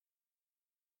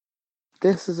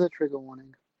This is a trigger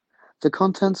warning. The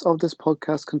contents of this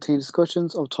podcast contain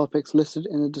discussions of topics listed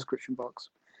in the description box.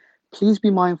 Please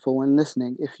be mindful when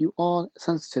listening if you are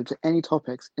sensitive to any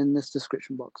topics in this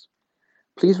description box.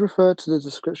 Please refer to the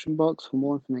description box for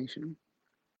more information.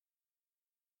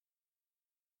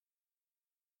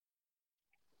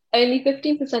 Only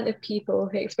 15% of people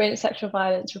who experience sexual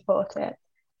violence report it.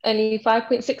 Only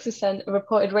 5.6% of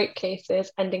reported rape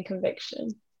cases end in conviction.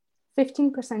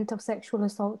 15% of sexual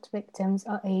assault victims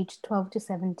are aged 12 to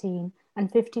 17,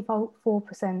 and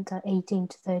 54% are 18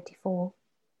 to 34.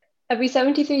 Every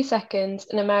 73 seconds,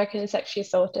 an American is sexually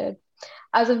assaulted.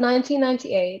 As of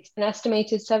 1998, an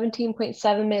estimated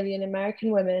 17.7 million American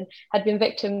women had been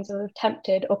victims of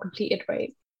attempted or completed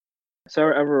rape.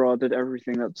 Sarah Everard did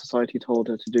everything that society told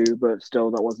her to do, but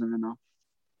still that wasn't enough.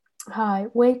 Hi,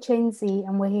 we're Chain Z,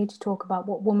 and we're here to talk about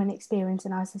what women experience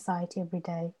in our society every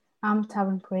day. I'm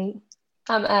Taryn Preet.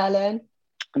 I'm Ellen.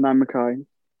 And I'm Mackay.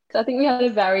 So I think we had a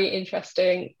very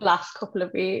interesting last couple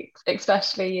of weeks,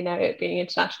 especially, it being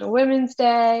International Women's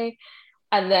Day.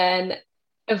 And then,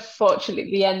 unfortunately,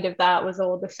 the end of that was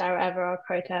all the Sarah Everard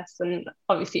protests. And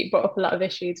obviously, it brought up a lot of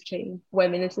issues between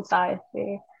women in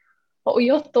society. What were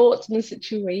your thoughts on the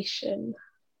situation?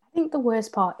 I think the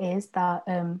worst part is that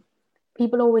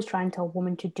people always try and tell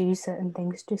women to do certain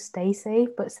things to stay safe,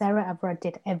 but Sarah Everard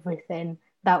did everything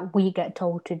that we get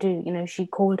told to do. She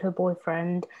called her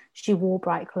boyfriend, she wore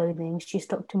bright clothing, she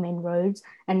stuck to main roads,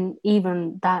 and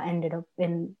even that ended up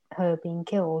in her being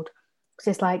killed.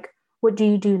 So it's like, what do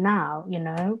you do now?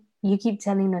 You keep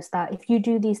telling us that if you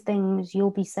do these things, you'll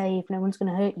be safe, no one's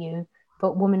going to hurt you,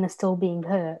 but women are still being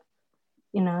hurt.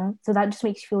 So that just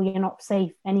makes you feel you're not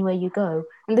safe anywhere you go.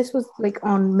 And this was like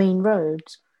on main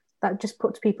roads. That just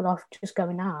puts people off just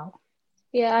going out.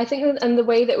 Yeah, I think, and the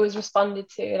way that it was responded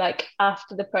to, like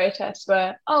after the protests,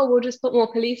 were, we'll just put more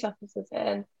police officers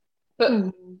in.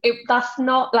 But that's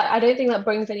not, like, I don't think that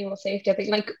brings any more safety. I think,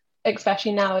 like,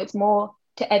 especially now, it's more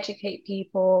to educate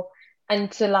people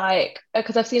and to, like,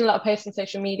 because I've seen a lot of posts on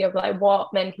social media of, like,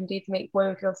 what men can do to make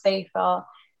women feel safer.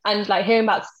 And, like, hearing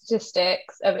about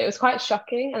statistics of it was quite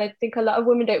shocking. And I think a lot of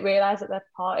women don't realise that they're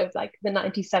part of, like, the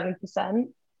 97%.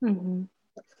 Mm-hmm.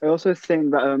 I also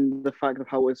think that the fact of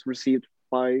how it's received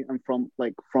by and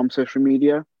from social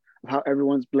media, of how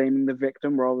everyone's blaming the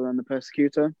victim rather than the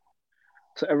persecutor.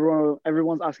 So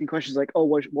everyone's asking questions like, oh,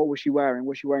 what was she wearing?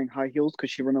 Was she wearing high heels? Could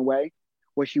she run away?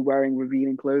 Was she wearing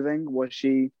revealing clothing? Was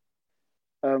she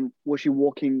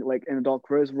walking like in a dark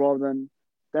road? Rather than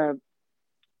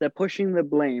they're pushing the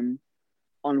blame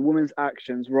on women's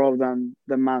actions rather than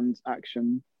the man's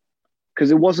action.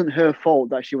 Because it wasn't her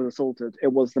fault that she was assaulted.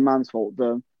 It was the man's fault,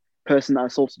 the person that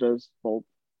assaulted her's fault.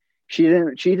 She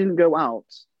didn't go out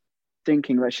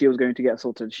thinking that she was going to get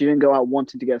assaulted. She didn't go out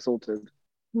wanting to get assaulted.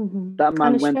 Mm-hmm. That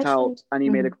man went out and he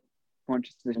made a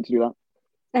conscious decision to do that.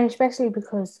 And especially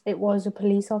because it was a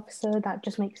police officer, that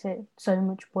just makes it so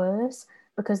much worse,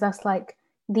 because that's like,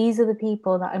 these are the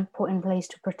people that are put in place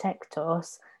to protect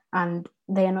us, and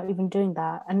they are not even doing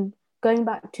that. And going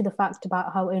back to the fact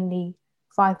about how only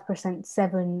 5%,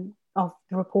 7 of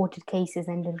the reported cases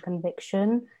end in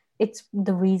conviction, it's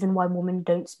the reason why women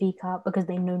don't speak out, because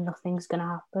they know nothing's going to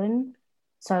happen.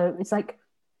 So it's like,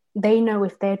 they know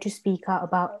if they're to speak out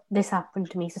about this happened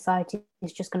to me, society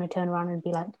is just going to turn around and be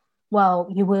like, well,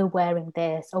 you were wearing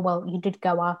this, or well, you did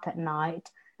go out at night.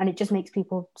 And it just makes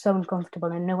people so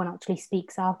uncomfortable, and no one actually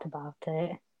speaks out about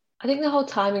it. I think the whole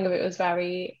timing of it was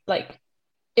very, like,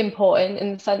 important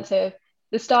in the sense of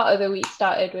the start of the week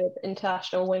started with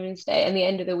International Women's Day and the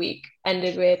end of the week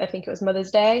ended with, I think it was Mother's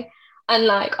Day. And,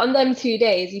 like, on them 2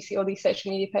 days, you see all these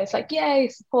social media posts like, yay,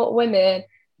 support women.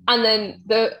 And then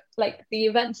the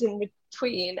events in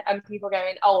between and people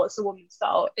going, oh, it's a woman's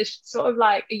fault. It's sort of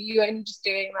like, are you only just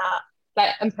doing that,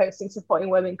 like, and posting supporting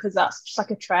women because that's just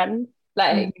like a trend?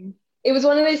 Like, It was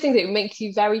one of those things that makes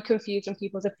you very confused on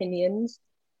people's opinions.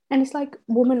 And it's like,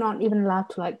 women aren't even allowed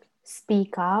to, like,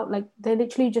 speak out. Like, they're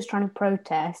literally just trying to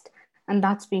protest, and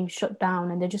that's being shut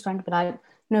down. And they're just trying to be like,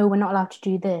 no, we're not allowed to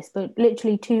do this. But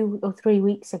literally 2 or 3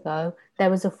 weeks ago, there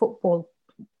was a football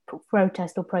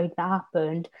protest or parade that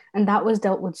happened, and that was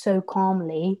dealt with so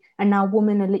calmly. And now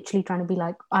women are literally trying to be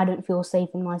like, I don't feel safe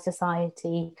in my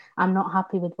society, I'm not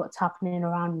happy with what's happening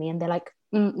around me. And they're like,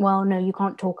 well, no, you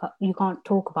can't talk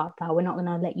about that, we're not going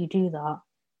to let you do that.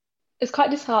 It's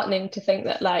quite disheartening to think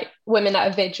that, like, women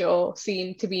at a vigil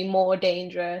seem to be more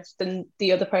dangerous than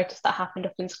the other protests that happened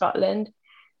up in Scotland.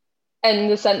 In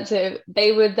the sense of,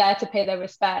 they were there to pay their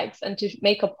respects and to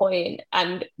make a point,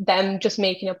 and them just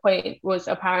making a point was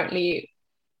apparently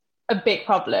a big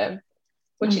problem,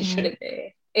 which it shouldn't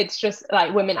be. It's just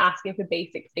like women asking for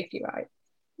basic safety rights.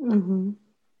 Mm-hmm.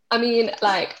 I mean,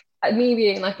 like me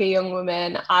being like a young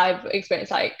woman, I've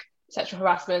experienced like sexual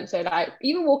harassment. So like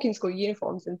even walking school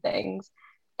uniforms and things,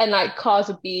 and like cars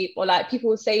would beep or like people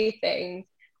would say things,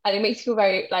 and it makes you feel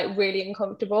very like really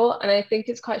uncomfortable. And I think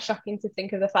it's quite shocking to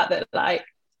think of the fact that like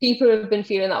people have been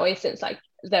feeling that way since like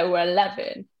they were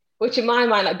 11, which in my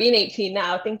mind, like being 18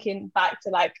 now, thinking back to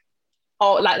like,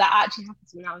 oh, like that actually happened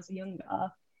to me when I was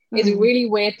younger, is a Mm-hmm. really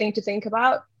weird thing to think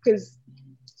about because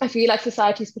I feel like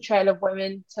society's portrayal of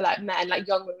women to like men, like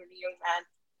young women and young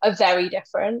men, are very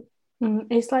different.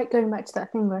 It's like going back to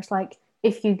that thing where it's like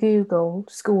if you Google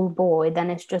schoolboy, then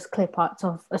it's just clip arts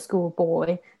of a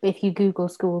schoolboy. But if you Google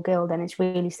schoolgirl, then it's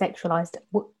really sexualized,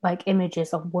 like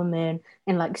images of women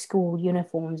in like school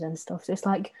uniforms and stuff. So it's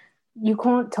like you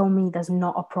can't tell me there's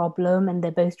not a problem and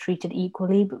they're both treated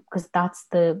equally because that's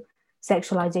the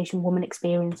sexualization women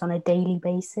experience on a daily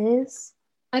basis.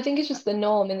 I think it's just the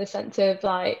norm in the sense of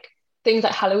like things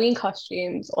like Halloween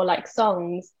costumes or like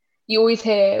songs. You always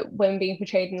hear women being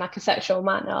portrayed in like a sexual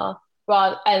manner,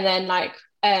 rather, and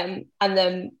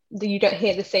then you don't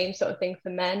hear the same sort of thing for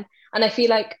men. And I feel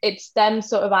like it's them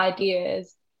sort of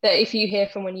ideas that if you hear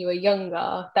from when you were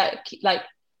younger, that like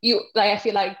you like I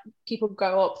feel like people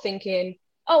grow up thinking,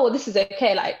 oh well, this is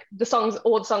okay. Like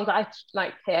all the songs I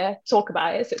like hear talk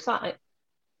about it, so it's fine.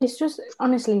 It's just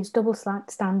honestly, it's double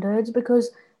standards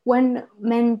because when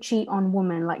men cheat on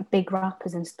women, like big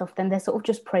rappers and stuff, then they're sort of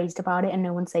just praised about it and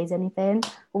no one says anything.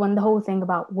 But when the whole thing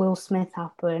about Will Smith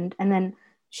happened, and then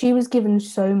she was given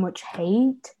so much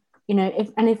hate,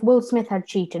 if Will Smith had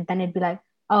cheated, then it'd be like,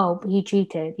 oh, he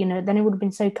cheated, then it would have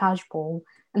been so casual.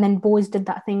 And then boys did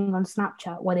that thing on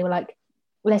Snapchat where they were like,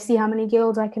 let's see how many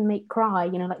girls I can make cry,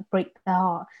 like break their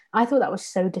heart. I thought that was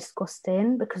so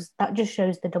disgusting because that just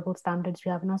shows the double standards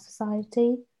we have in our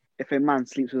society. If a man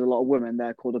sleeps with a lot of women,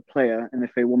 they're called a player, and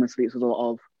if a woman sleeps with a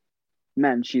lot of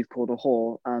men, she's called a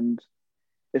whore. And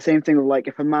the same thing with like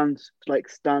if a man like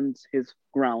stands his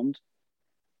ground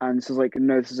and says like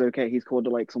no, this is okay, he's called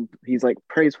like he's like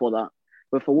praised for that.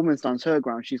 But if a woman stands her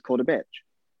ground, she's called a bitch.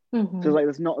 So Mm-hmm. like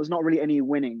there's not really any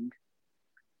winning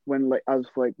when like as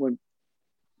for like when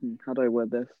how do I word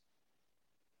this?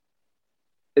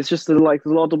 It's just like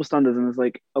there's a lot of double standards and there's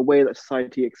like a way that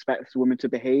society expects women to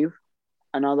behave.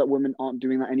 And now that women aren't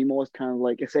doing that anymore, it's kind of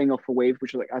like it's setting off a wave,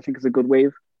 which like I think is a good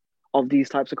wave of these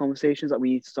types of conversations that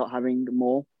we need to start having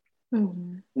more.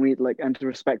 Mm-hmm. We need like and to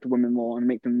respect women more and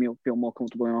make them feel more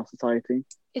comfortable in our society.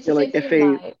 It's the Yeah, like same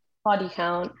thing if with a like body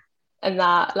count and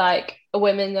that like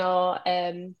women are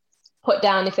put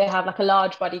down if they have like a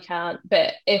large body count,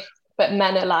 but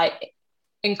men are like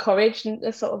encouraged in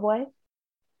a sort of way.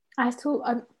 I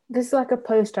saw this is like a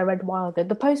post I read a while ago.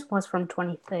 The post was from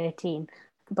 2013,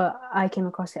 but I came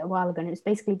across it a while ago, and it's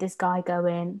basically this guy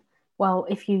going, well,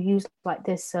 if you use like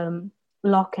this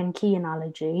lock and key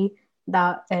analogy,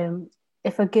 that I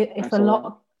if a saw that.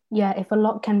 lock yeah if a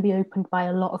lock can be opened by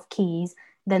a lot of keys,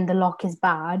 then the lock is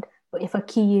bad. But if a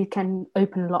key can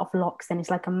open a lot of locks, then it's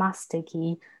like a master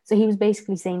key. So he was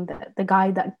basically saying that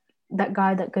that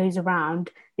guy that goes around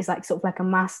is like sort of like a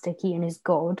master key and is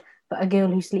good, but a girl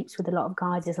who sleeps with a lot of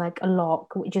guys is like a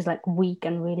lock, which is like weak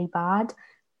and really bad.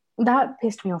 That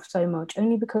pissed me off so much,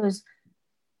 only because,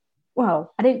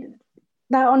 well, I didn't.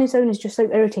 That on its own is just so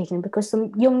irritating because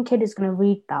some young kid is going to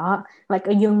read that, like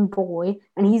a young boy,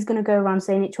 and he's going to go around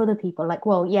saying it to other people, like,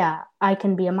 well, yeah, I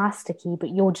can be a master key, but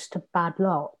you're just a bad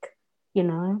lock, you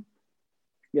know?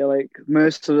 Yeah, like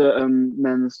most of the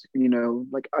men's,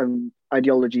 like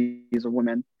ideologies of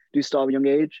women do start at a young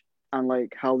age and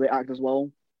like how they act as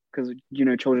well. Because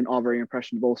children are very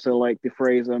impressionable. So like the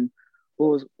phrase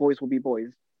boys will be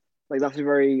boys. Like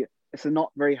it's a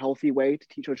not very healthy way to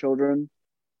teach your children.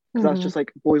 Because that's Mm-hmm. just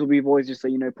like boys will be boys, just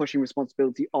like, pushing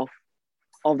responsibility off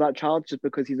of that child just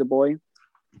because he's a boy.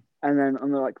 And then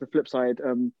on the flip side,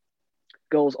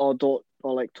 girls are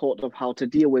like taught of how to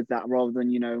deal with that rather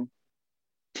than,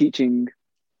 teaching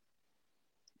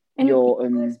And your the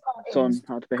worst part son is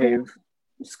how to behave.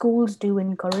 schools do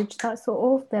encourage that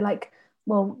sort of. They're like,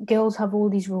 well, girls have all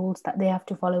these rules that they have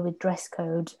to follow with dress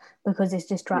codes because it's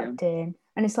Yeah. distracting.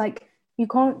 And it's like, you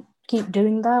can't keep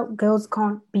doing that. Girls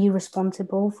can't be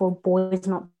responsible for boys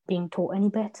not being taught any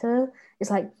better. It's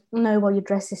like, no, well, your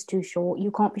dress is too short. You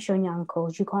can't be showing your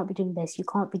ankles. You can't be doing this. You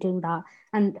can't be doing that.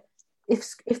 And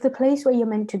if the place where you're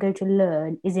meant to go to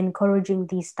learn is encouraging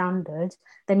these standards,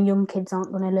 then young kids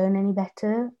aren't going to learn any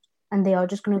better and they are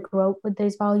just going to grow up with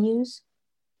those values.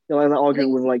 They're like that I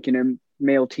argument think with like,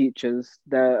 male teachers.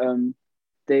 There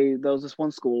was this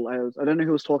one school, I don't know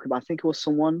who was talking about, I think it was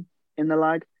someone in the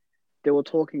lag. They were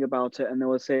talking about it and they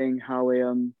were saying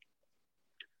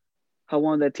how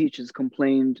one of their teachers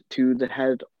complained to the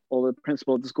head or the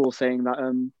principal of the school saying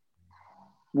that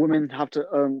women have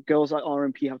to girls at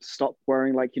RMP have to stop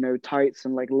wearing like tights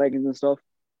and like leggings and stuff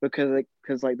because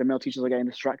like the male teachers are getting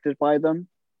distracted by them.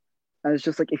 And it's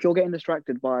just like, if you're getting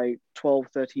distracted by 12,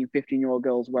 13, 15-year-old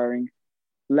girls wearing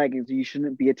leggings, you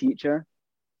shouldn't be a teacher.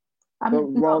 But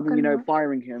rather than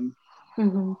firing him,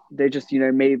 they just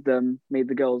made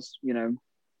the girls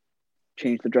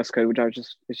change the dress code, which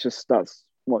it's just that's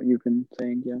what you've been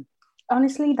saying. Yeah,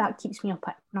 honestly, that keeps me up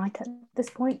at night at this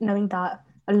point, knowing that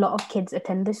a lot of kids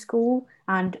attend this school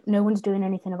and no one's doing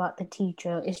anything about the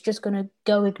teacher. It's just going to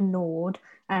go ignored,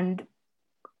 and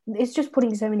it's just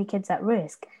putting so many kids at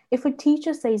risk. If a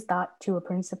teacher says that to a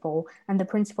principal, and the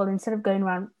principal, instead of going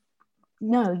around,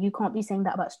 no, you can't be saying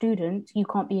that about students, you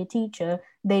can't be a teacher,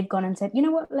 they've gone and said, you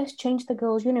know what, let's change the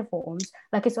girls' uniforms,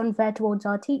 like it's unfair towards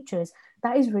our teachers.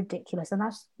 That is ridiculous, and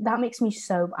that makes me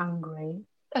so angry.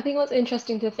 I think what's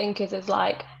interesting to think is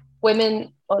like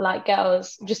women or like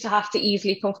girls just have to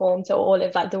easily conform to all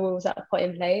of like the rules that are put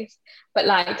in place. But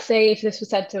like, say if this was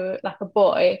said to like a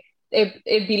boy,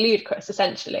 it'd be ludicrous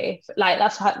essentially. Like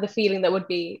that's the feeling that would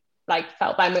be like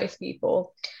felt by most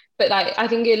people. But like I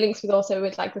think it links with also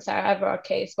with like the Sarah Everard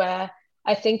case, where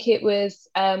I think it was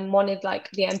one of like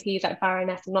the MPs, like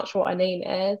Baroness, I'm not sure what her name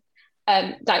is,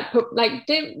 like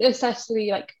didn't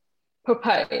necessarily like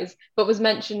propose, but was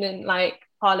mentioned in like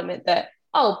Parliament that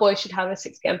boys should have a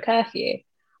 6 p.m. curfew.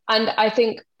 And I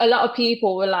think a lot of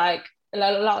people were like, a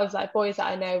lot of like boys that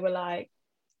I know were like,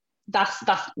 that's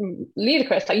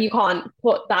ludicrous. Like you can't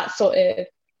put that sort of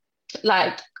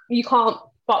like, you can't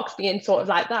box me in sort of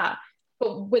like that.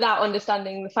 But without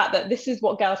understanding the fact that this is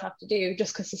what girls have to do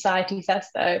just because society says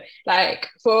so. Like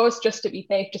for us just to be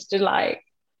safe, just to like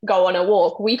go on a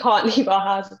walk, we can't leave our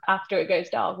house after it goes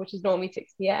dark, which is normally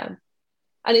 6 p.m.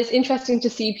 And it's interesting to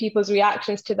see people's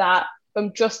reactions to that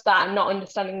from just that and not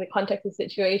understanding the context of the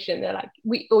situation. They're like,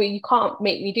 you can't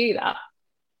make me do that.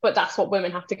 But that's what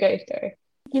women have to go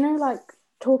through. Like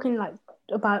talking like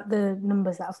about the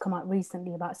numbers that have come out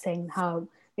recently about saying how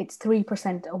it's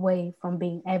 3% away from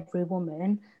being every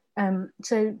woman.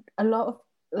 So a lot of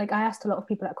like I asked a lot of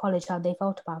people at college how they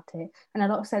felt about it, and a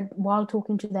lot said while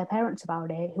talking to their parents about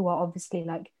it, who are obviously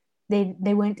like they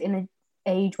weren't in an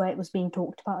age where it was being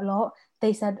talked about a lot.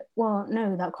 They said, well,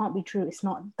 no, that can't be true. It's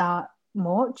not that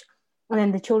much. And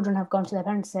then the children have gone to their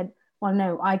parents and said, well,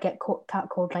 no, I get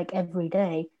catcalled like every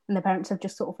day. And the parents have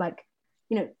just sort of like,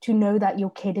 to know that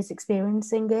your kid is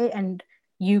experiencing it and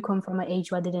you come from an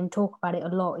age where they didn't talk about it a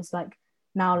lot is like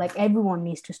now like everyone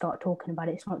needs to start talking about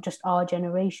it. It's not just our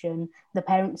generation. The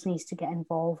parents needs to get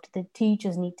involved. The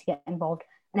teachers need to get involved.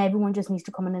 And everyone just needs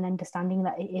to come in an understanding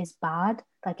that it is bad.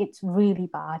 Like it's really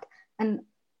bad. And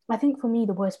I think for me,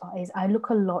 the worst part is I look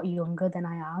a lot younger than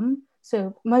I am.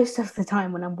 So most of the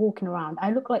time when I'm walking around,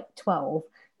 I look like 12.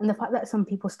 And the fact that some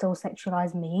people still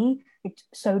sexualize me, it's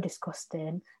so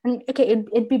disgusting. And okay,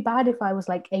 it'd be bad if I was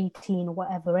like 18 or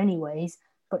whatever anyways,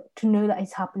 but to know that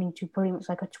it's happening to pretty much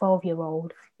like a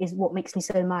 12-year-old is what makes me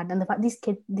so mad. And the fact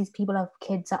these people have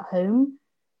kids at home,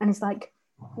 and it's like,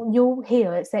 you're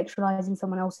here sexualizing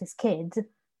someone else's kids,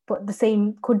 but the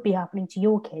same could be happening to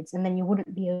your kids, and then you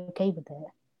wouldn't be okay with it.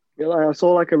 Yeah, I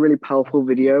saw like a really powerful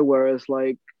video where it's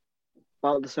like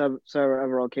about the Sarah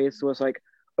Everard case. So it's like,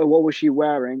 oh, what was she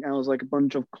wearing? And it was like a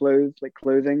bunch of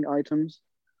clothing items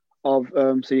of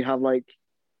so you have like,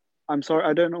 I'm sorry,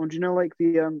 I don't know. Do you know like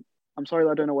the I'm sorry,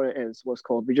 I don't know what it is. What's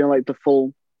called? But you know like the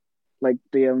full, like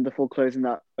the full clothing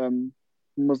that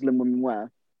Muslim women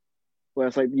wear, where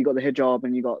it's like you got the hijab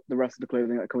and you got the rest of the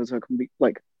clothing that covers her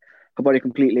her body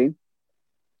completely.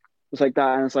 It's like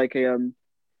that, and it's like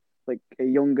a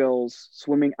young girl's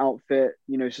swimming outfit.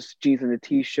 It's just jeans and a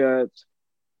t-shirt,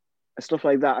 stuff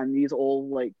like that. And these are all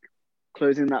like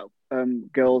clothing that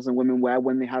girls and women wear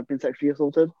when they have been sexually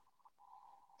assaulted.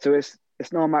 So it's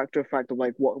not a matter of fact of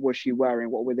like what was she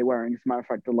wearing, what were they wearing. It's a matter of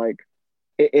fact of like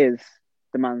it is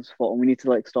the man's fault, and we need to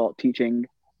like start teaching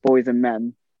boys and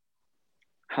men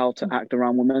how to act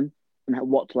around women and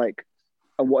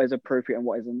what is appropriate and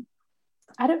what isn't.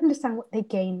 I don't understand what they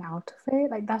gain out of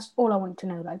it. Like that's all I want to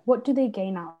know. Like, what do they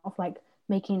gain out of like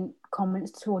making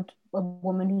comments toward a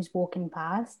woman who's walking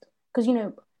past? Because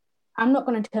I'm not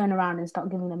going to turn around and start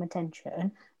giving them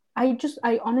attention.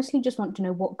 I honestly just want to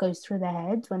know what goes through their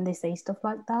heads when they say stuff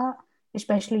like that,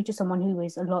 especially to someone who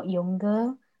is a lot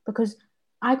younger, because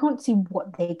I can't see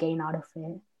what they gain out of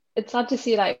it. It's sad to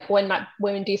see like when like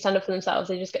women do stand up for themselves,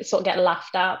 they just get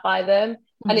laughed at by them.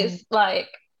 And it's like,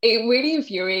 it really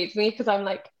infuriates me because I'm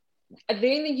like, I don't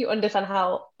think you understand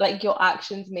how like your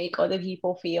actions make other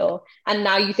people feel, and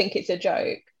now you think it's a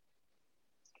joke.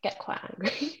 get quite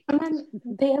angry. And then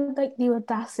they have like the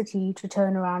audacity to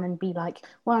turn around and be like,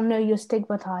 well, no, you're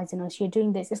stigmatizing us, you're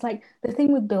doing this. It's like the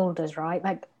thing with builders, right?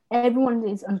 Like everyone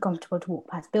is uncomfortable to walk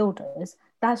past builders.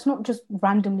 That's not just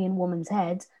randomly in women's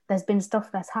heads. There's been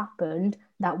stuff that's happened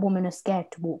that women are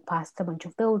scared to walk past a bunch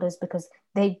of builders because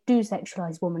they do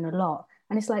sexualize women a lot.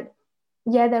 And it's like,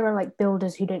 yeah, there are like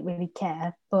builders who don't really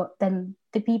care, but then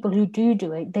the people who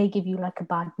do it, they give you like a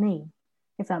bad name,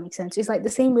 if that makes sense. It's like the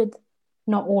same with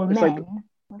not all It's men.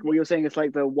 like what you're saying. It's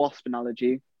like the wasp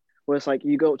analogy, where it's like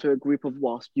you go up to a group of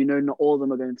wasps. You know, not all of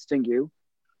them are going to sting you,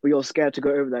 but you're scared to go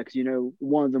over there because you know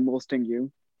one of them will sting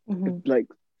you. Mhm. Like,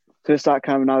 so it's that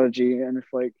kind of analogy, and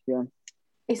it's like, yeah,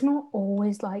 It's not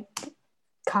always like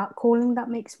catcalling that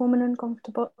makes women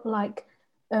uncomfortable. Like,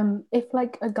 if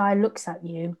like a guy looks at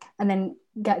you and then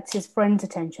gets his friend's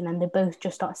attention and they both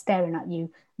just start staring at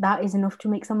you, that is enough to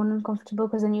make someone uncomfortable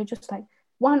because then you're just like,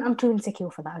 one, I'm too insecure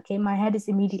for that. Okay, my head is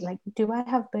immediately like, do I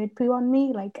have bird poo on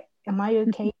me? Like, am I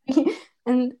okay?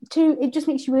 And two, it just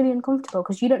makes you really uncomfortable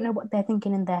because you don't know what they're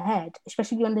thinking in their head,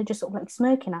 especially when they're just sort of like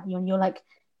smirking at you and you're like,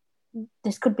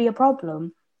 this could be a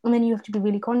problem. And then you have to be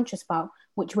really conscious about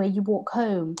which way you walk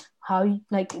home, how you,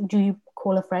 like, do you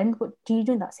call a friend? What do you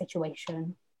do in that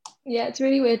situation? Yeah, it's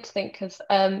really weird to think because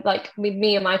like with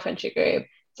me and my friendship group,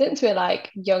 since we're like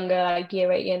younger, like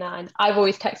year 8, year 9, I've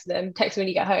always texted them, text me when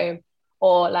you get home,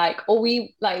 or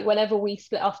we like whenever we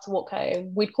split off to walk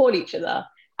home, we'd call each other.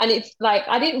 And it's like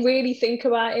I didn't really think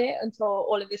about it until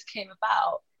all of this came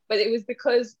about, but it was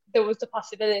because there was the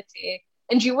possibility,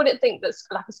 and you wouldn't think that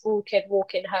like a school kid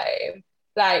walking home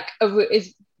like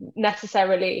is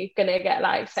necessarily gonna get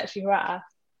like sexually harassed,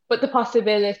 but the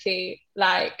possibility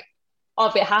like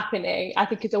of it happening, I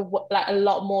think is a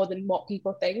lot more than what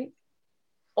people think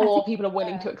I or think, people are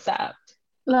willing to accept.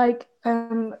 like,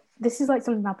 this is like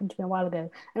something that happened to me a while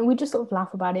ago, and we just sort of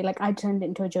laugh about it. Like, I turned it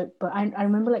into a joke, but I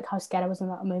remember like how scared I was in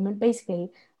that moment. Basically,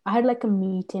 I had like a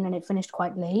meeting and it finished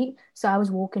quite late, so I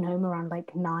was walking home around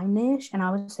like 9ish, and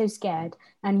I was so scared.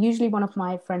 And usually, one of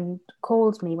my friend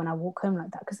calls me when I walk home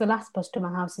like that because the last bus to my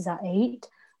house is at 8.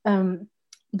 Um,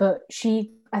 but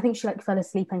I think she like fell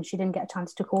asleep and she didn't get a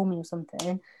chance to call me or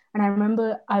something. And I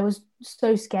remember I was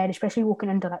so scared, especially walking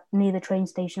under that near the train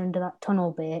station under that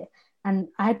tunnel bit. And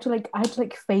I had to like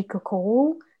fake a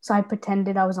call. So I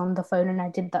pretended I was on the phone and I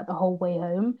did that the whole way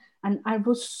home. And I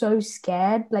was so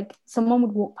scared. Like someone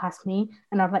would walk past me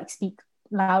and I'd like speak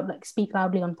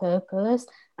loudly on purpose.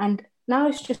 And now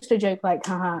it's just a joke, like,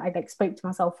 haha, I like spoke to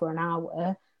myself for an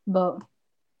hour. But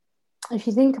if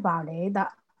you think about it,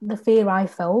 that the fear I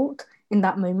felt in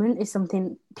that moment is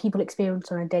something people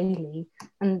experience on a daily.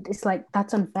 And it's like,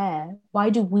 that's unfair.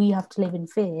 Why do we have to live in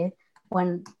fear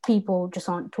when people just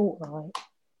aren't taught right?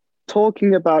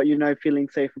 talking about feeling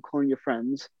safe and calling your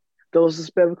friends. There was this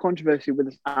bit of a controversy with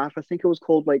this app. I think it was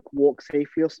called like Walk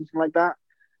Safely or something like that.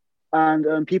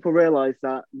 And people realized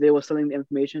that they were selling the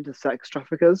information to sex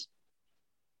traffickers.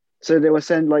 So they were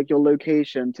sending like your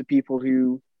location to people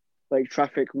who like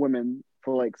traffic women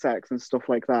for like sex and stuff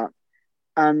like that.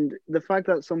 And the fact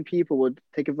that some people would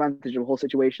take advantage of a whole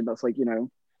situation that's like,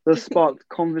 that sparked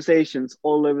conversations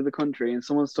all over the country, and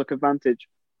someone's took advantage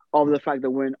of the fact that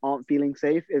women aren't feeling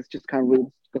safe is just kind of really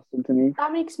disgusting to me.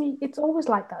 That makes me, it's always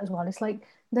like that as well. It's like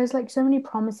there's like so many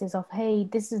promises of, hey,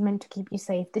 this is meant to keep you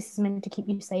safe, this is meant to keep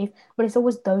you safe, but it's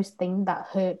always those things that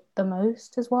hurt the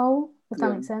most as well, if that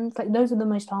Yeah. makes sense. Like those are the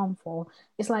most harmful.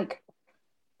 It's like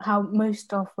how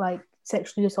most of like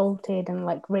sexually assaulted and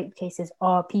like rape cases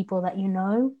are people that you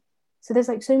know. So there's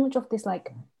like so much of this,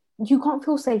 like you can't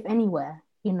feel safe anywhere,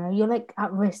 you're like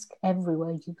at risk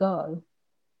everywhere you go.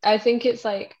 I think it's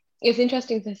like it's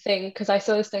interesting to think because I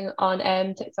saw this thing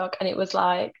on TikTok and it was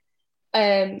like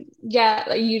yeah,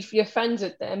 like you're friends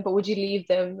with them, but would you leave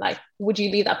them like would you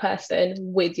leave that person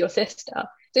with your sister?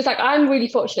 So it's like I'm really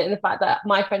fortunate in the fact that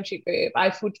my friendship group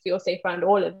I would feel safe around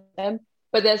all of them.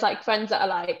 But there's like friends that are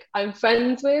like I'm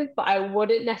friends with, but I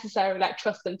wouldn't necessarily like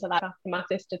trust them to like after my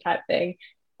sister type thing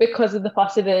because of the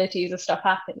possibilities of stuff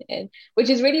happening, which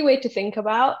is really weird to think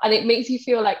about. And it makes you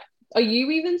feel like, are you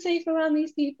even safe around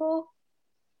these people?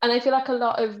 And I feel like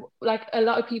a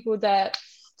lot of people that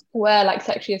were like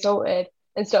sexually assaulted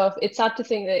and stuff, it's sad to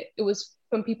think that it was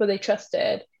from people they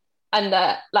trusted and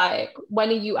that like when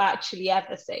are you actually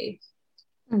ever safe?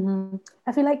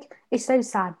 I feel like it's so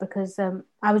sad because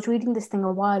I was reading this thing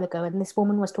a while ago, and this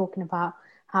woman was talking about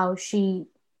how she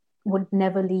would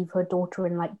never leave her daughter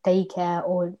in like daycare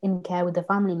or in care with a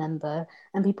family member.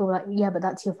 And people were like, yeah, but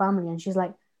that's your family. And she's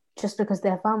like, just because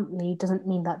they're family doesn't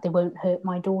mean that they won't hurt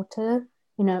my daughter.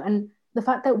 And the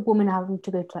fact that women are having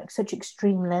to go to like such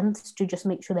extreme lengths to just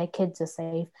make sure their kids are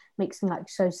safe makes me like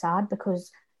so sad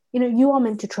because you are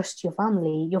meant to trust your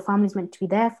family. Your family's meant to be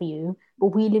there for you, but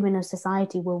we live in a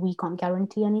society where we can't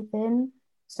guarantee anything.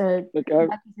 So, Like like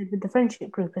you said, with the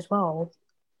friendship group as well.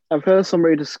 I've heard some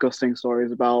really disgusting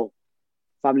stories about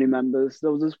family members.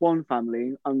 There was this one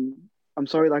family. I'm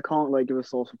sorry that I can't like give a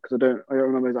source because I don't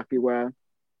remember exactly where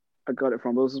I got it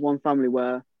from. There was this one family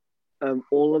where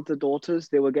all of the daughters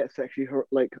they would get sexually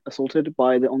like assaulted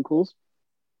by the uncles,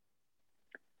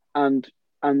 and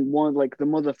one like the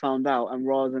mother found out, and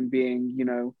rather than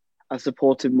being a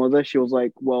supportive mother, she was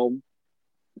like, well,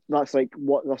 that's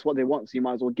what they want, so you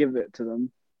might as well give it to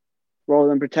them, rather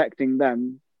than protecting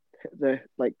them,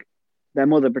 like their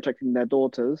mother protecting their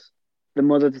daughters. The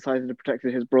mother decided to protect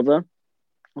his brother,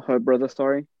 or her brother,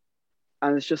 sorry.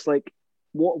 And it's just like,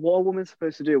 what a woman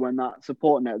supposed to do when that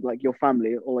support net, like your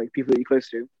family or like people that you're close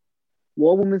to,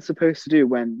 what a woman's supposed to do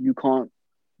when you can't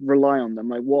rely on them?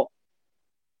 Like what?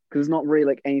 Because there's not really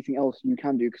like anything else you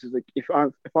can do. Because like if I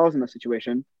was in that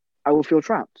situation, I would feel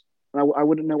trapped, and I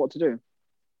wouldn't know what to do.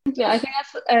 Yeah, I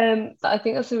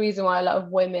think that's the reason why a lot of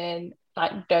women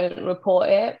like don't report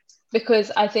it,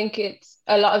 because I think it's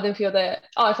a lot of them feel that,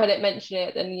 oh, if I don't mention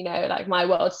it, then like my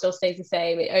world still stays the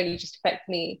same. It only just affects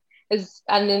me.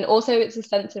 And then also it's a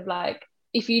sense of like,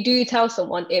 if you do tell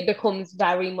someone, it becomes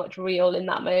very much real in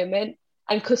that moment,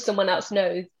 and because someone else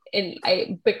knows,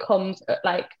 it becomes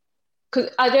like, because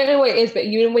I don't know what it is, but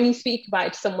when you speak about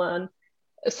it to someone,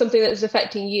 something that's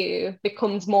affecting you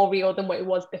becomes more real than what it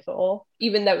was before,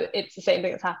 even though it's the same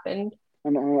thing that's happened. I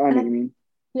know And what you mean.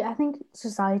 yeah, I think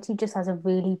society just has a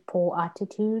really poor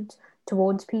attitude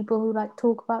towards people who like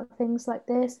talk about things like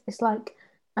this. It's like,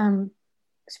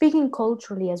 speaking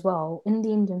culturally as well, in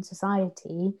the Indian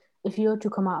society, if you were to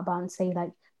come out about and say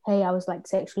like, hey, I was like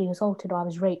sexually assaulted or I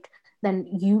was raped, then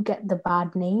you get the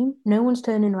bad name. No one's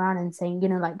turning around and saying,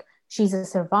 like, she's a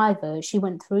survivor, she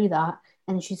went through that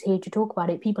and she's here to talk about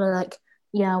it. People are like,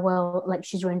 yeah, well, like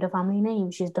she's ruined her family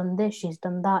name, she's done this, she's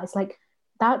done that. It's like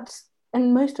that's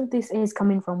and most of this is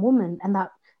coming from women, and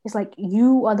that it's like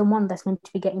you are the one that's meant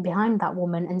to be getting behind that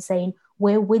woman and saying,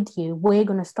 we're with you, we're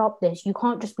going to stop this. You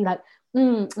can't just be like,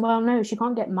 well, no, she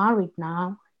can't get married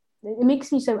now. It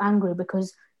makes me so angry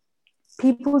because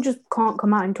people just can't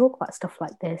come out and talk about stuff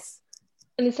like this.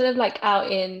 And instead of like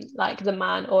outing like the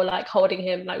man or like holding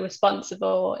him like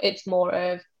responsible, it's more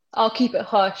of, I'll keep it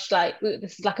hush, like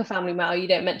this is like a family matter, you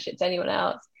don't mention it to anyone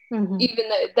else. Mm-hmm. Even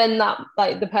though then that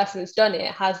like the person that's done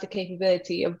it has the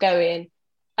capability of going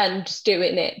and just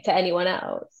doing it to anyone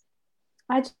else.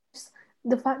 I just,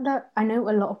 the fact that I know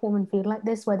a lot of women feel like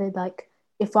this, where they're like,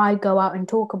 if I go out and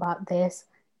talk about this,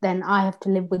 then I have to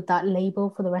live with that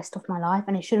label for the rest of my life.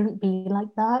 And it shouldn't be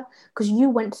like that because you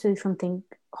went through something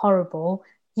horrible.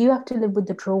 You have to live with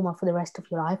the trauma for the rest of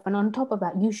your life. And on top of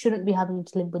that, you shouldn't be having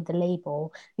to live with the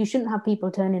label. You shouldn't have people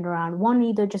turning around, one,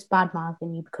 either just bad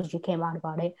mouthing you because you came out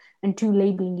about it, and two,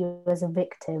 labeling you as a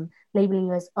victim, labeling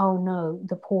you as, oh no,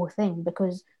 the poor thing.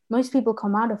 Because most people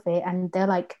come out of it and they're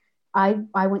like, I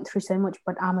went through so much,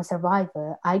 but I'm a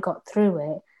survivor. I got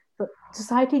through it. But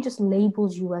society just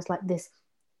labels you as like this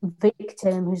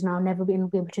victim who's now never been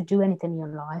able to do anything in your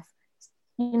life.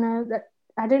 That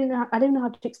I don't know how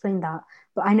to explain that,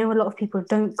 but I know a lot of people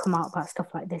don't come out about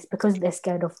stuff like this because they're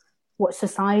scared of what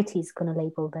society is going to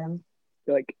label them.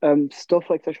 Like stuff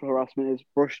like sexual harassment is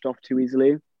brushed off too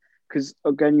easily, because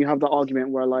again you have the argument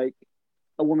where like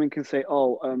a woman can say,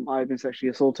 oh, I've been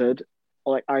sexually assaulted,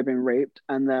 or like I've been raped,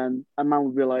 and then a man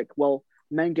would be like, well,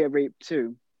 men get raped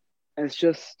too. And it's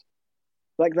just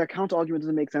like that counter argument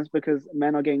doesn't make sense because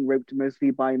men are getting raped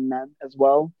mostly by men as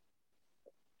well.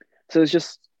 So it's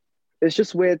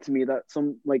just weird to me that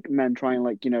some like men try and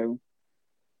like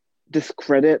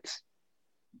discredit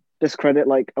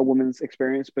like a woman's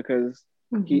experience because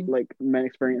he Mm-hmm. like men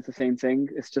experience the same thing.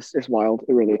 It's wild.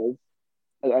 It really is.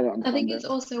 I don't I think understand it. it's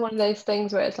also one of those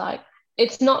things where it's like,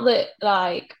 it's not that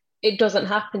like it doesn't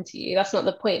happen to you, that's not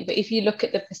the point. But if you look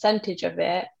at the percentage of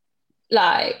it,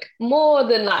 like more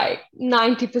than like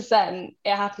 90%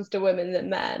 it happens to women than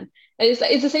men. And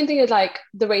it's the same thing as like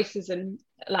the racism,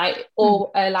 like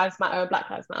all lives matter and Black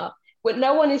Lives Matter. But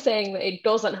no one is saying that it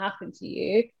doesn't happen to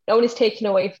you. No one is taking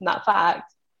away from that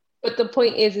fact. But the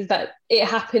point is that it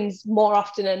happens more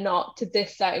often than not to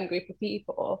this certain group of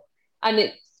people.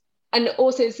 And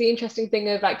also it's the interesting thing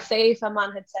of like, say if a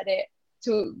man had said it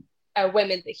to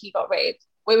women that he got raped,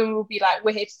 women would be like,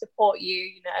 we're here to support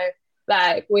you,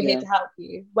 like we're here Yeah. to help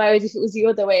you. Whereas if it was the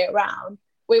other way around,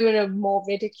 women are more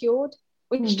ridiculed,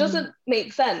 which doesn't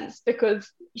make sense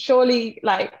because surely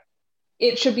like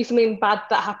it should be something bad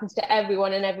that happens to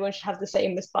everyone and everyone should have the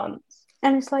same response.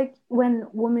 And it's like when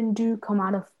women do come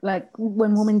out of like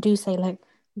when women do say like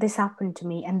this happened to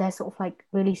me, and they're sort of like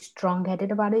really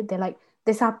strong-headed about it. They're like,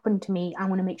 this happened to me, I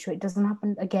want to make sure it doesn't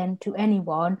happen again to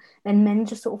anyone. And men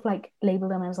just sort of like label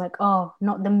them as like, oh,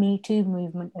 not the Me Too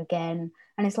movement again.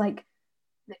 And it's like,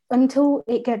 until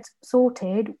it gets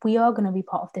sorted, we are going to be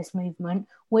part of this movement.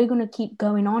 We're going to keep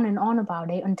going on and on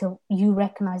about it until you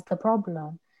recognize the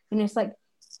problem. And it's like,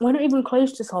 we're not even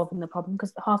close to solving the problem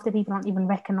because half the people aren't even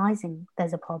recognizing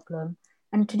there's a problem.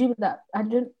 And to do with that,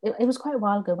 it was quite a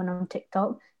while ago when on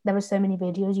TikTok, there were so many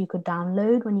videos you could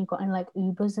download when you got in like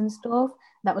Ubers and stuff.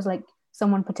 That was like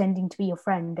someone pretending to be your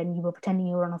friend and you were pretending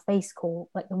you were on a face call,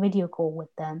 like a video call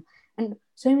with them. And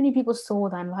so many people saw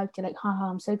that and liked it, like, haha,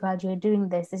 I'm so glad you're doing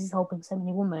this. This is helping so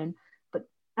many women. But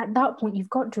at that point, you've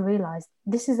got to realize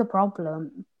this is a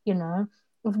problem, you know?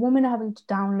 If women are having to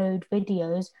download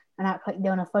videos and act like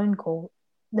they're on a phone call,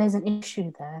 there's an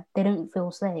issue there. They don't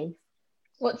feel safe.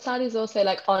 What's sad is also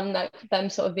like on like them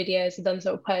sort of videos and them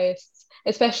sort of posts,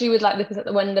 especially with like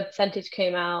when the percentage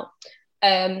came out,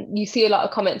 you see a lot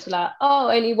of comments like, oh,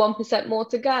 only 1% more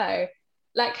to go.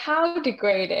 Like, how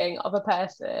degrading of a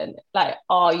person like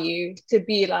are you to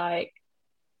be like,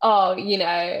 oh, you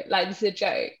know, like this is a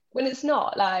joke when it's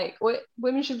not. Like,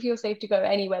 women should feel safe to go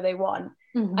anywhere they want.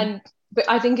 And but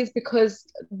I think it's because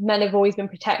men have always been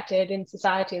protected in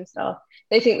society and stuff.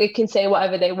 They think they can say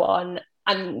whatever they want,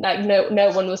 and like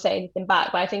no one will say anything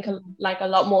back. But I think like a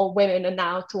lot more women are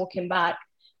now talking back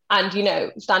and, you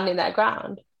know, standing their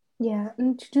ground. Yeah,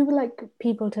 and to do with like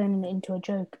people turning it into a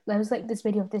joke, there was like this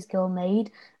video of this girl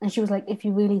made, and she was like, if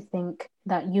you really think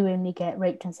that you only get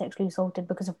raped and sexually assaulted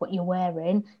because of what you're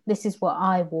wearing, this is what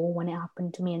I wore when it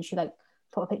happened to me. And she like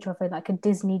put a picture of her like a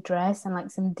Disney dress and like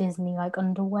some Disney like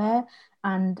underwear.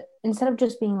 And instead of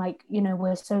just being like, you know,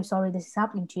 we're so sorry this is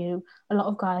happening to you, a lot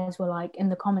of guys were like in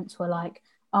the comments were like,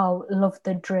 oh, love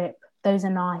the drip, those are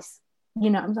nice.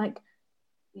 You know, I'm like,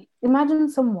 imagine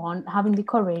someone having the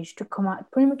courage to come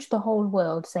out pretty much the whole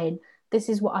world saying, this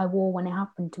is what I wore when it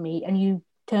happened to me, and you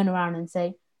turn around and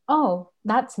say, oh,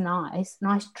 that's nice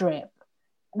drip.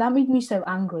 That made me so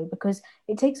angry because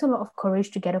it takes a lot of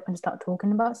courage to get up and start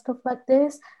talking about stuff like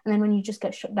this, and then when you just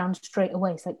get shut down straight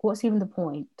away, it's like, what's even the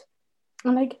point?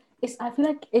 And like, I feel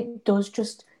like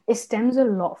it stems a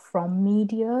lot from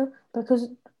media, because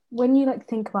when you like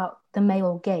think about the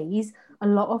male gaze, a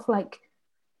lot of like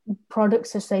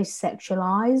products are so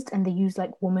sexualized and they use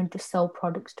like women to sell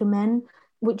products to men,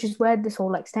 which is where this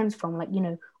all like stems from. Like, you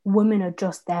know, women are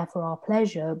just there for our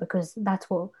pleasure because that's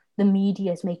what the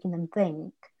media is making them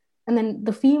think. And then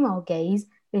the female gaze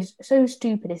is so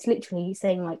stupid. It's literally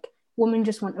saying like women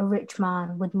just want a rich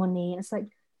man with money. It's like,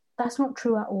 that's not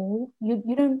true at all.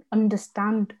 You don't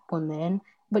understand women,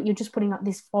 but you're just putting out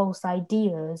these false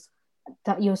ideas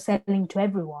that you're selling to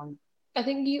everyone. I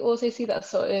think you also see that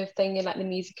sort of thing in like the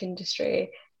music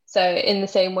industry. So in the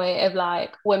same way of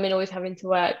like women always having to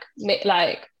work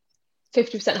like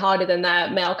 50% harder than their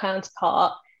male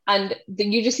counterpart. And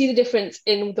you just see the difference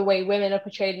in the way women are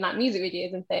portrayed in like music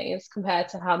videos and things compared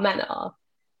to how men are.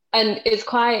 And it's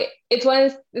one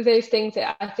of those things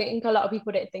that I think a lot of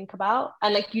people don't think about.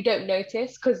 And like you don't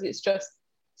notice because it's just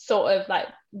sort of like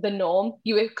the norm.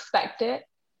 You expect it.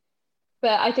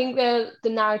 But I think the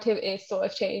narrative is sort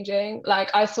of changing.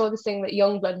 Like I saw this thing that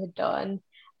Youngblood had done.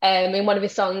 In one of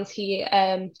his songs, he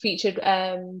featured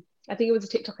I think it was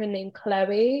a TikToker named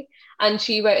Chloe, and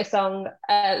she wrote a song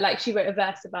like she wrote a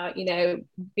verse about, you know,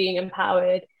 being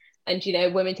empowered and, you know,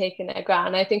 women taking their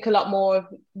ground. I think a lot more of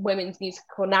women's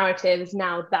musical narrative is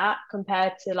now that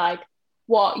compared to like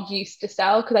what used to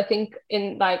sell. Because I think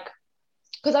in like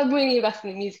because I'm really invested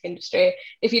in the music industry.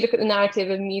 If you look at the narrative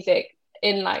of music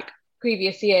in like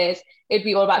previous years, it'd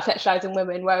be all about sexualizing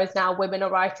women, whereas now women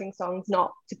are writing songs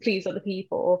not to please other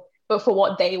people, but for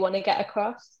what they want to get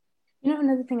across. You know,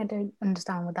 another thing I don't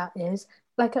understand what that is,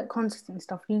 like at concerts and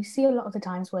stuff, you see a lot of the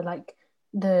times where like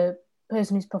the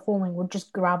person who's performing would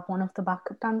just grab one of the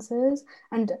backup dancers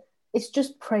and it's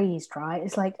just praised, right?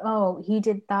 It's like, oh, he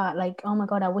did that, like, oh my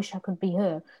God, I wish I could be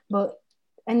her. But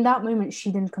in that moment,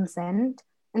 she didn't consent.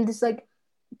 And it's like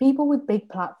people with big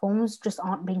platforms just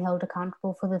aren't being held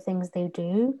accountable for the things they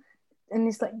do. And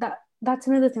it's like that's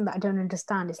another thing that I don't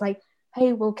understand. It's like,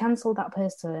 hey, we'll cancel that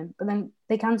person, but then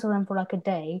they cancel them for like a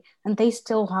day and they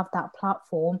still have that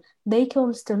platform. They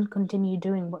can still continue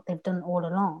doing what they've done all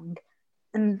along.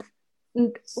 And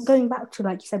going back to,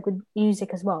 like you said, with music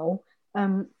as well,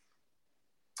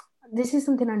 this is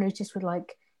something I noticed with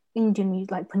like Indian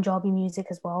music, like Punjabi music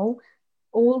as well.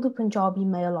 All the Punjabi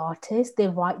male artists, they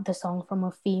write the song from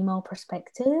a female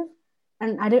perspective.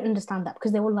 And I don't understand that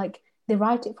because they were like, they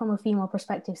write it from a female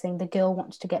perspective, saying the girl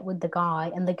wants to get with the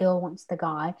guy and the girl wants the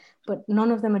guy, but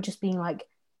none of them are just being like,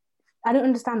 I don't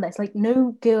understand that. It's like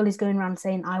no girl is going around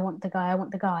saying, I want the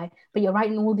guy, but you're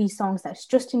writing all these songs that's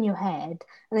just in your head,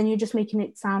 and then you're just making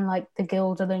it sound like the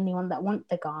girls are the only one that want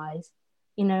the guys,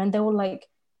 and they're all like,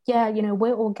 yeah,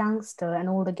 we're all gangster and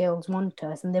all the girls want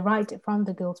us, and they write it from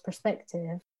the girl's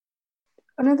perspective.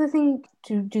 Another thing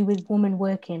to do with women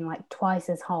working like twice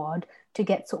as hard to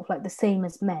get sort of like the same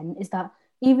as men is that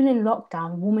even in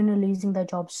lockdown, women are losing their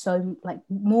jobs. So like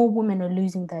more women are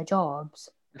losing their jobs.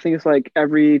 I think it's like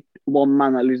every one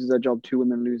man that loses their job, two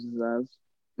women loses theirs.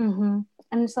 Mm-hmm.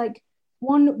 And it's like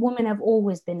women have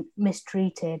always been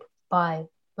mistreated by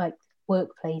like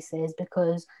workplaces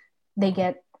because they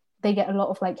get a lot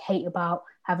of like hate about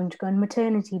having to go on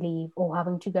maternity leave or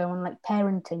having to go on like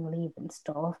parenting leave and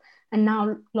stuff. And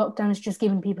now lockdown is just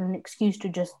giving people an excuse to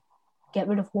just get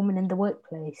rid of women in the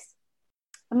workplace.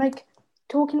 I'm like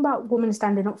talking about women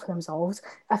standing up for themselves.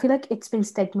 I feel like it's been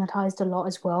stigmatized a lot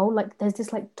as well. Like there's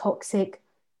this like toxic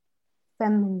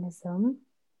feminism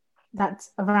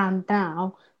that's around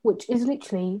now, which is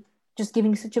literally just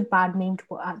giving such a bad name to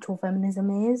what actual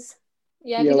feminism is.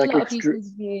 Yeah, I think like a lot of people's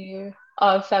view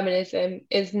of feminism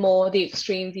is more the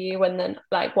extreme view and then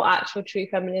like what actual true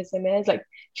feminism is. Like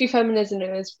true feminism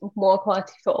is more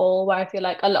equality for all, where I feel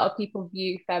like a lot of people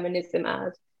view feminism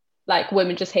as like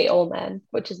women just hate all men,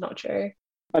 which is not true.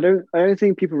 I don't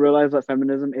think people realize that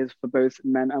feminism is for both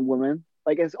men and women.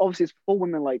 Like it's obviously it's for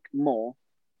women like more,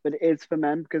 but it is for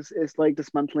men because it's like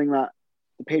dismantling that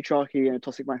the patriarchy and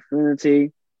toxic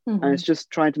masculinity, and it's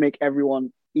just trying to make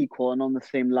everyone equal and on the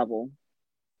same level.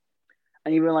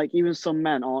 And even some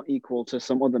men aren't equal to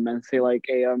some other men. Say like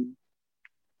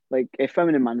a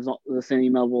feminine man is not the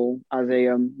same level as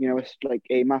like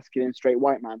a masculine straight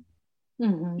white man.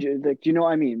 Mm-hmm. Do you know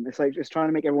what I mean? It's like it's trying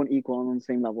to make everyone equal and on the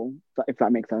same level. If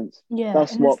that makes sense. Yeah,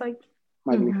 that's what like,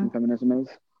 my belief in feminism is.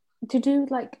 To do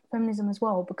like feminism as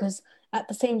well, because at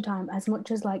the same time, as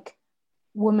much as like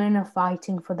women are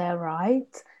fighting for their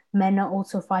rights, men are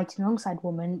also fighting alongside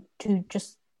women to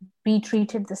just be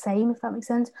treated the same, if that makes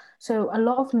sense. So a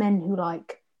lot of men who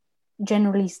like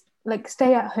generally like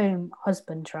stay at home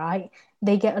husbands, right?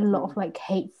 They get a lot of like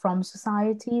hate from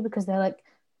society because they're like,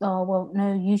 oh well,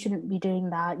 no, you shouldn't be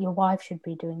doing that. Your wife should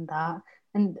be doing that.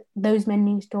 And those men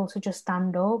need to also just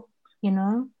stand up,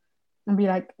 and be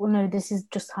like, well, no, this is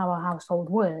just how our household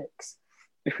works.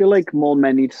 I feel like more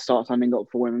men need to start standing up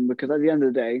for women because at the end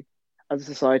of the day, as a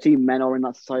society, men are in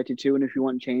that society too, and if you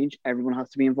want change, everyone has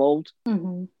to be involved.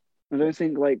 Mm-hmm. I don't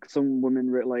think like some women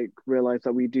realize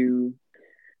that we do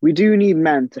need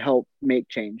men to help make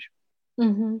change.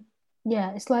 Mm-hmm.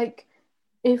 Yeah, it's like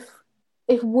if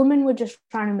women were just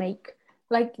trying to make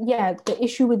like, yeah, the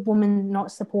issue with women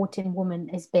not supporting women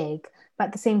is big, but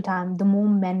at the same time, the more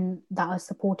men that are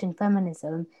supporting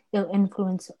feminism, it'll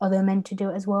influence other men to do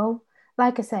it as well.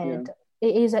 Like I said,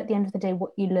 It is at the end of the day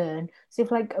what you learn. So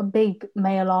if like a big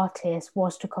male artist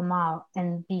was to come out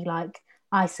and be like,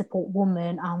 I support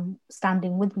women, I'm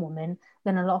standing with women,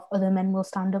 then a lot of other men will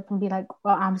stand up and be like,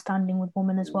 well, I'm standing with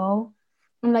women as well.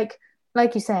 And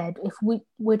like you said, if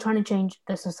we're trying to change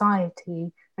the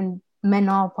society and men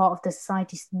are part of the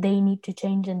society, they need to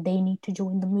change and they need to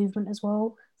join the movement as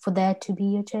well for there to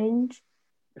be a change.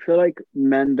 I feel like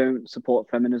men don't support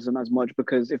feminism as much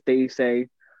because if they say,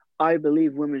 I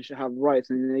believe women should have rights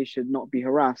and they should not be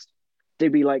harassed,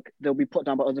 they'll be put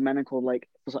down by other men and called like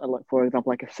for example,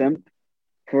 like a simp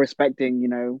for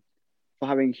respecting, for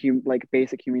having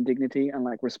basic human dignity and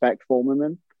like respect for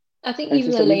women. I think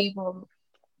even the label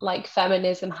like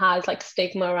feminism has like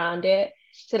stigma around it.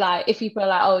 So like if people are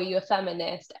like, oh, you're a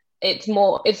feminist, it's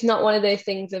not one of those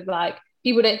things of like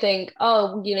people don't think,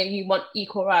 oh, you want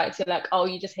equal rights. You're like, oh,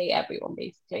 you just hate everyone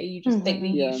basically. You just think that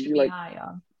you should be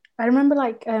higher. I remember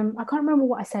I can't remember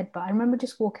what I said, but I remember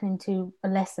just walking into a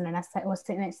lesson and I was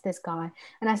sitting next to this guy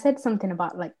and I said something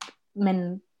about like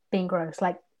men being gross,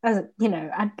 like as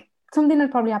something had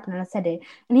probably happened and I said it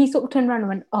and he sort of turned around and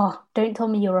went, oh, don't tell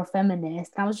me you're a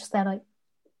feminist. And I was just there like,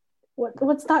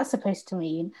 what's that supposed to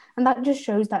mean? And that just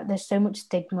shows that there's so much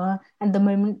stigma, and the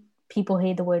moment people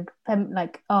hear the word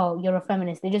like, oh, you're a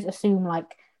feminist, they just assume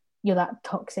like you're that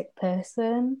toxic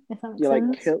person, if that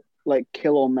makes sense.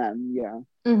 Kill all men, yeah.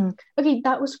 Mm-hmm. Okay,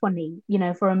 that was funny,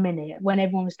 for a minute when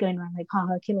everyone was going around like,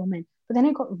 haha, kill all men. But then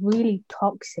it got really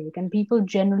toxic and people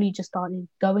generally just started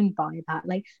going by that.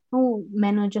 Like, oh,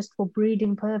 men are just for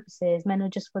breeding purposes, men are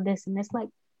just for this and this. Like,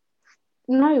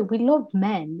 no, we love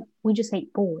men. We just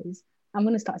hate boys. I'm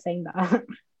going to start saying that.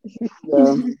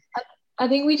 I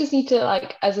think we just need to,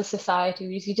 like, as a society,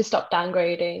 we just need to stop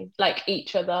downgrading, like,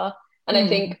 each other. And I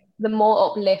think the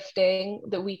more uplifting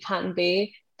that we can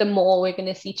be, the more we're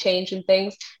going to see change in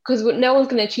things, because no one's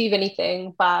going to achieve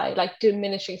anything by like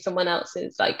diminishing someone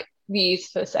else's like views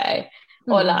per se,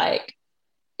 or like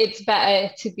it's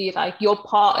better to be like, you're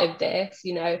part of this,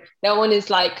 you know, no one is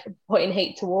like putting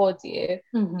hate towards you.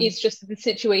 It's just the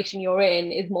situation you're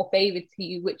in is more favored to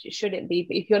you, which it shouldn't be.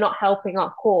 But if you're not helping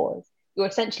our cause, you're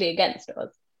essentially against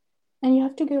us. And you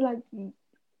have to go like,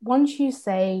 once you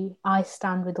say, I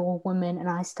stand with all women and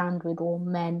I stand with all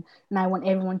men and I want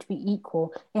everyone to be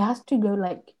equal, it has to go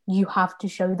like, you have to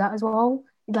show that as well.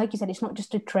 Like you said, it's not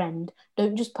just a trend.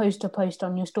 Don't just post a post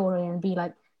on your story and be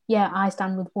like, yeah, I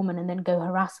stand with women, and then go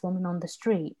harass women on the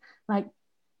street. Like,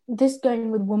 this going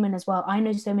with women as well. I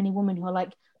know so many women who are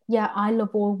like, yeah, I love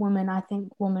all women. I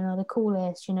think women are the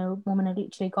coolest, you know, women are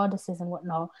literally goddesses and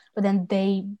whatnot. But then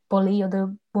they bully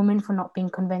other women for not being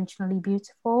conventionally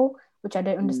beautiful, which I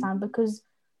don't understand, because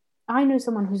I know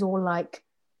someone who's all like,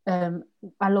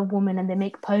 I love women, and they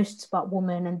make posts about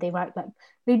women, and they write like,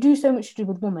 they do so much to do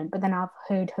with women, but then I've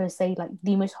heard her say like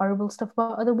the most horrible stuff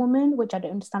about other women, which I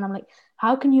don't understand. I'm like,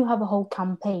 how can you have a whole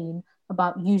campaign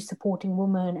about you supporting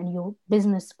women and your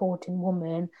business supporting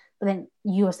women, but then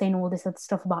you are saying all this other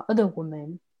stuff about other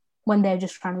women when they're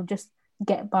just trying to just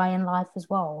get by in life as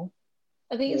well?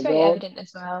 I think it's very evident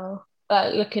as well.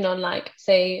 Looking on like,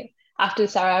 say, after the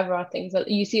Sarah Everard things,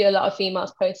 you see a lot of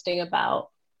females posting about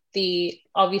the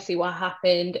obviously what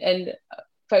happened and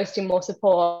posting more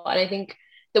support. And I think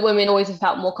the women always have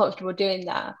felt more comfortable doing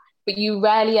that. But you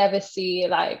rarely ever see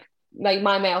like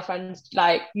my male friends,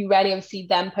 like you rarely ever see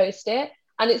them post it.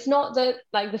 And it's not that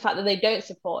like the fact that they don't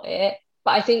support it,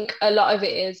 but I think a lot of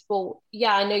it is, well,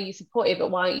 yeah, I know you support it, but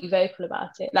why aren't you vocal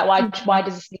about it? Like why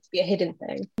does this need to be a hidden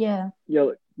thing? Yeah,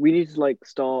 we need to like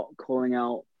start calling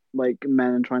out like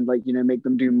men and trying to like, you know, make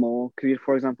them do more. Because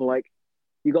for example, like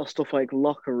you got stuff like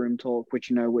locker room talk,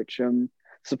 which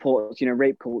supports, you know,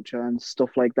 rape culture and stuff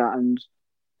like that. And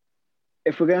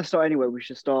if we're going to start anywhere, we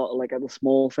should start like at the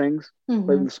small things,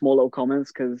 like the small little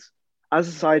comments. Because as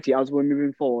a society, as we're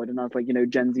moving forward, and as like, you know,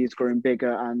 Gen Z is growing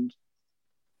bigger, and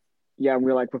yeah,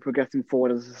 we're progressing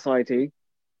forward as a society,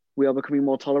 we are becoming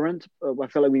more tolerant. I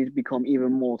feel like we need to become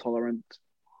even more tolerant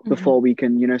before we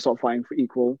can, you know, start fighting for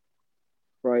equal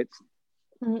rights.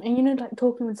 And you know, like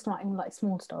talking with starting like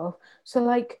small stuff. So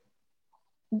like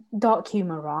dark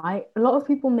humor, right? A lot of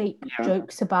people make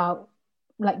jokes about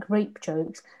like rape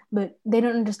jokes, but they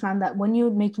don't understand that when you're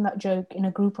making that joke in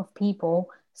a group of people,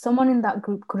 someone in that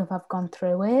group could have gone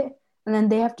through it, and then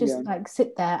they have to like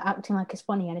sit there acting like it's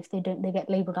funny, and if they don't, they get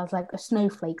labeled as like a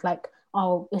snowflake, like,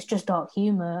 oh, it's just dark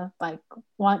humor, like,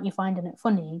 why aren't you finding it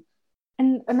funny?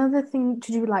 And another thing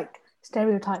to do like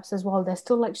stereotypes as well, there's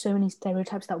still like so many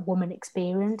stereotypes that women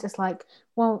experience. It's like,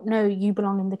 well, no, you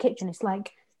belong in the kitchen. It's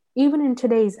like, even in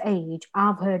today's age,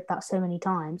 I've heard that so many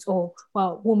times. Or,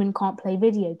 well, women can't play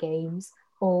video games,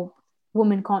 or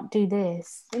women can't do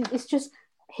this. And it's just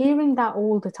hearing that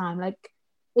all the time. Like,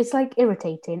 it's like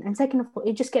irritating. And second of all,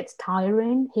 it just gets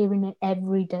tiring hearing it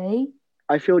every day.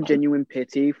 I feel genuine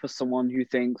pity for someone who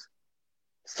thinks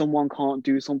someone can't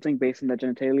do something based on their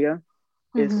genitalia.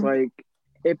 It's like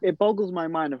it boggles my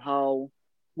mind of how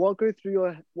what goes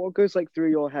like through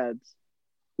your heads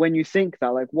when you think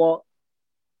that, like, what,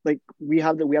 like we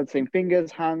have the same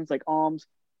fingers, hands, like arms.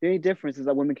 The only difference is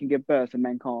that women can give birth and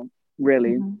men can't,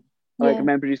 really. Like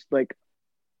men produce like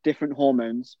different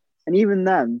hormones, and even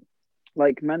then,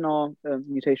 like men are a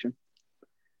mutation.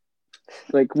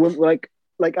 Like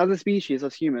like as a species,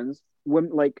 as humans,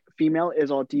 women, like female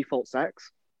is our default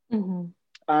sex.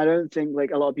 I don't think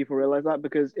like a lot of people realize that,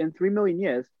 because in 3 million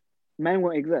years, men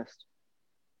won't exist.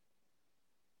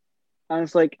 And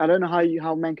it's like, I don't know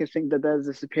how men can think that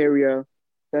they're superior,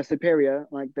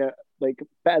 like they're like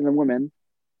better than women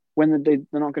when they're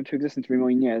not going to exist in 3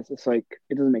 million years. It's like,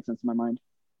 it doesn't make sense in my mind.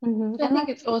 I think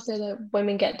it's also that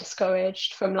women get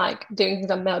discouraged from like doing things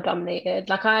that are male dominated.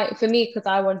 Like for me, because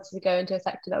I wanted to go into a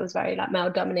sector that was very like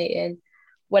male dominated,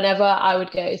 whenever I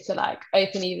would go to like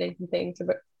open evenings and things,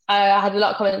 I had a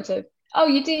lot of comments of, oh,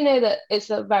 you do know that it's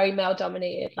a very male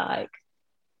dominated, like,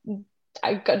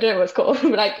 I don't know what it's called,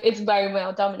 but like it's very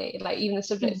male dominated. Like even the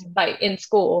subjects like in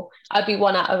school, I'd be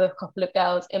one out of a couple of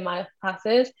girls in my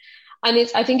classes. And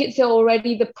I think it's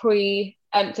already the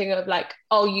preempting of like,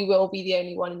 oh, you will be the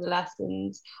only one in the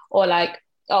lessons, or like,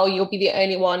 oh, you'll be the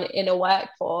only one in a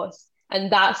workforce.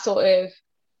 And that sort of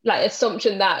like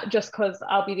assumption that just because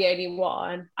I'll be the only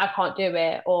one, I can't do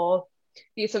it, or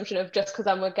the assumption of just because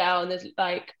I'm a girl and there's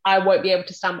like, I won't be able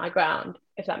to stand my ground,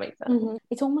 if that makes sense.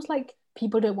 It's almost like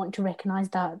people don't want to recognize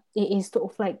that it is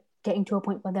sort of like getting to a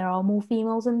point where there are more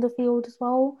females in the field as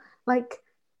well. Like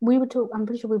I'm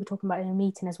pretty sure we were talking about it in a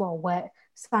meeting as well, where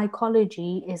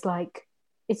psychology is like,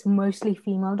 it's mostly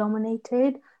female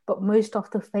dominated, but most of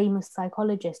the famous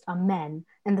psychologists are men,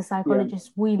 and the Yeah. psychologists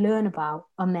we learn about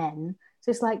are men.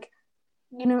 So it's like,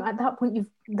 at that point,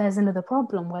 there's another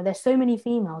problem where there's so many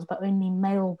females, but only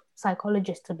male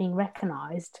psychologists are being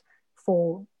recognized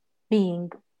for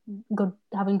being good,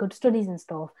 having good studies and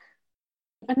stuff.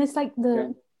 And it's like Yeah.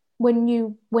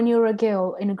 when you're a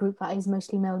girl in a group that is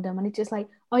mostly male dominated, it's just like,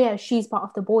 oh yeah, she's part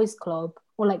of the boys' club,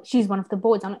 or like she's one of the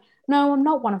boys. I'm like, no, I'm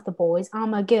not one of the boys.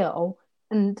 I'm a girl,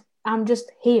 and I'm just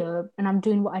here, and I'm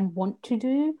doing what I want to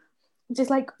do. Just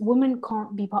like women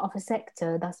can't be part of a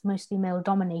sector that's mostly male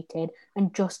dominated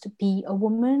and just be a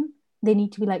woman. They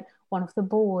need to be like one of the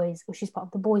boys, or she's part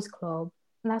of the boys' club,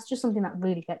 and that's just something that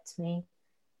really gets me.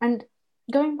 And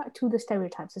going back to the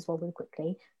stereotypes as well, really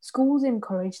quickly, schools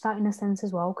encourage that in a sense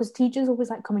as well, because teachers always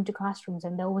like come into classrooms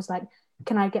and they're always like,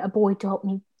 "Can I get a boy to help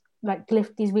me like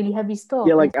lift these really heavy stuff?"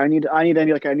 Yeah, like I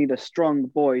need a strong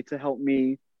boy to help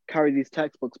me carry these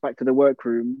textbooks back to the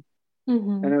workroom.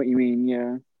 Mm-hmm. I know what you mean,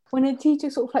 yeah. When a teacher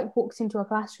sort of like walks into a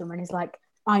classroom and is like,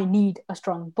 "I need a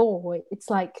strong boy," it's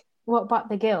like, what about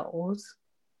the girls?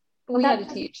 We had a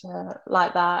teacher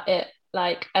like that.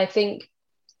 I think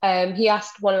he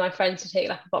asked one of my friends to take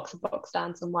like a box of books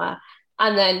down somewhere,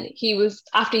 and then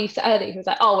after he said it, he was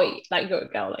like, "Oh wait, like you're a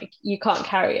girl, like you can't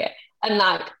carry it." And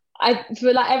like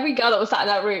for like every girl that was sat in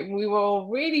that room, we were all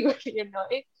really really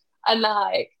annoyed, and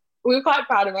like we were quite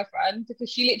proud of my friend because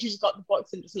she literally just got the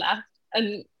box and just left,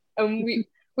 and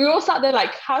we all sat there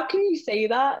like, how can you say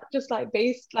that? Just like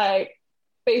based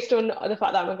on the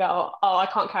fact that I'm a girl, oh, I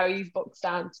can't carry these books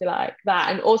down to like that.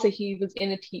 And also he was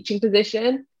in a teaching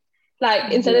position.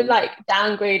 Like instead of like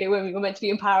downgrading women, we were meant to be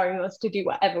empowering us to do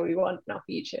whatever we want in our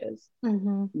futures.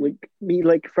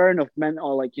 Like fair enough, men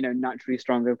are like, naturally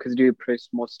stronger because they do produce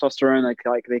more testosterone,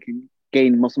 like they can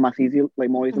gain muscle mass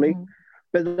more easily.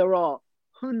 But there are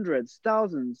hundreds of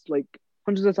thousands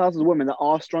of women that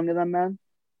are stronger than men.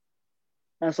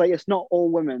 And it's like, it's not all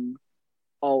women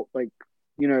are like,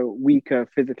 weaker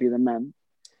physically than men.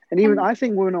 And even I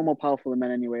think women are more powerful than men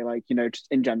anyway, like, just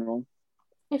in general.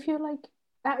 If you're like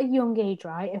at a young age,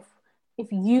 right? If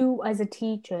you as a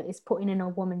teacher is putting in a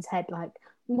woman's head like,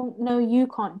 well, no, you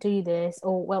can't do this,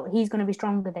 or well, he's going to be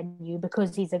stronger than you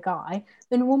because he's a guy,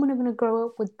 then women are going to grow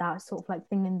up with that sort of like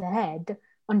thing in their head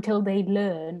until they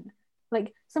learn.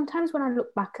 Like sometimes when I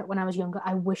look back at when I was younger,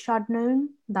 I wish I'd known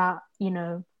that,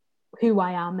 who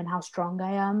I am and how strong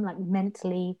I am, like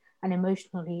mentally and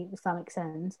emotionally, if that makes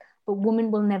sense. But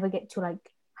women will never get to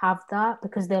like have that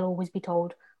because they'll always be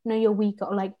told, no, you're weak,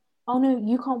 or like, oh no,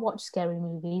 you can't watch scary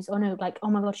movies, or no, like, oh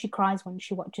my god, she cries when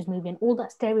she watches movie, and all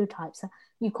that stereotypes that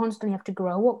you constantly have to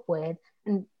grow up with.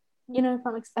 And if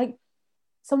that makes like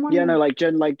someone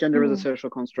gender is a social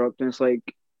construct, and it's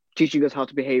like teaching us how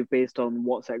to behave based on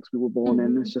what sex we were born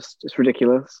in. It's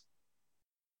ridiculous.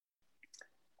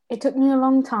 It took me a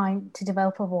long time to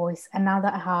develop a voice, and now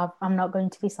that I have, I'm not going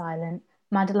to be silent.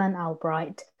 Madeleine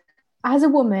Albright. As a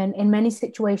woman, in many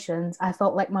situations, I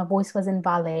felt like my voice was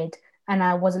invalid and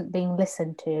I wasn't being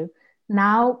listened to.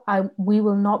 Now, we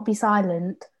will not be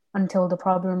silent until the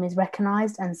problem is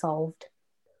recognised and solved.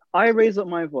 I raise up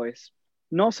my voice,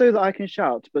 not so that I can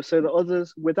shout, but so that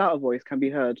others without a voice can be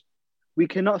heard. We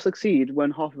cannot succeed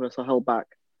when half of us are held back.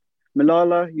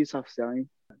 Malala Yousafzai.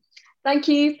 Thank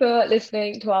you for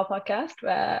listening to our podcast,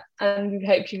 and we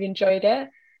hope you've enjoyed it.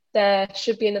 There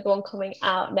should be another one coming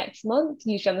out next month,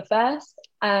 usually on the 1st.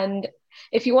 And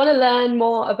if you want to learn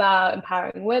more about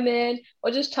empowering women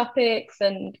or just topics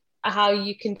and how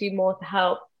you can do more to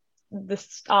help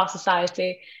our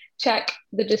society, check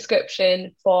the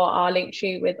description for our link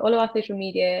tree with all of our social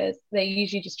medias. They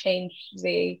usually just change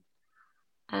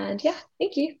and yeah,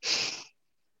 thank you.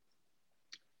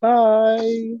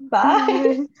 Bye.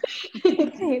 Bye.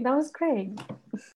 Okay, that was great.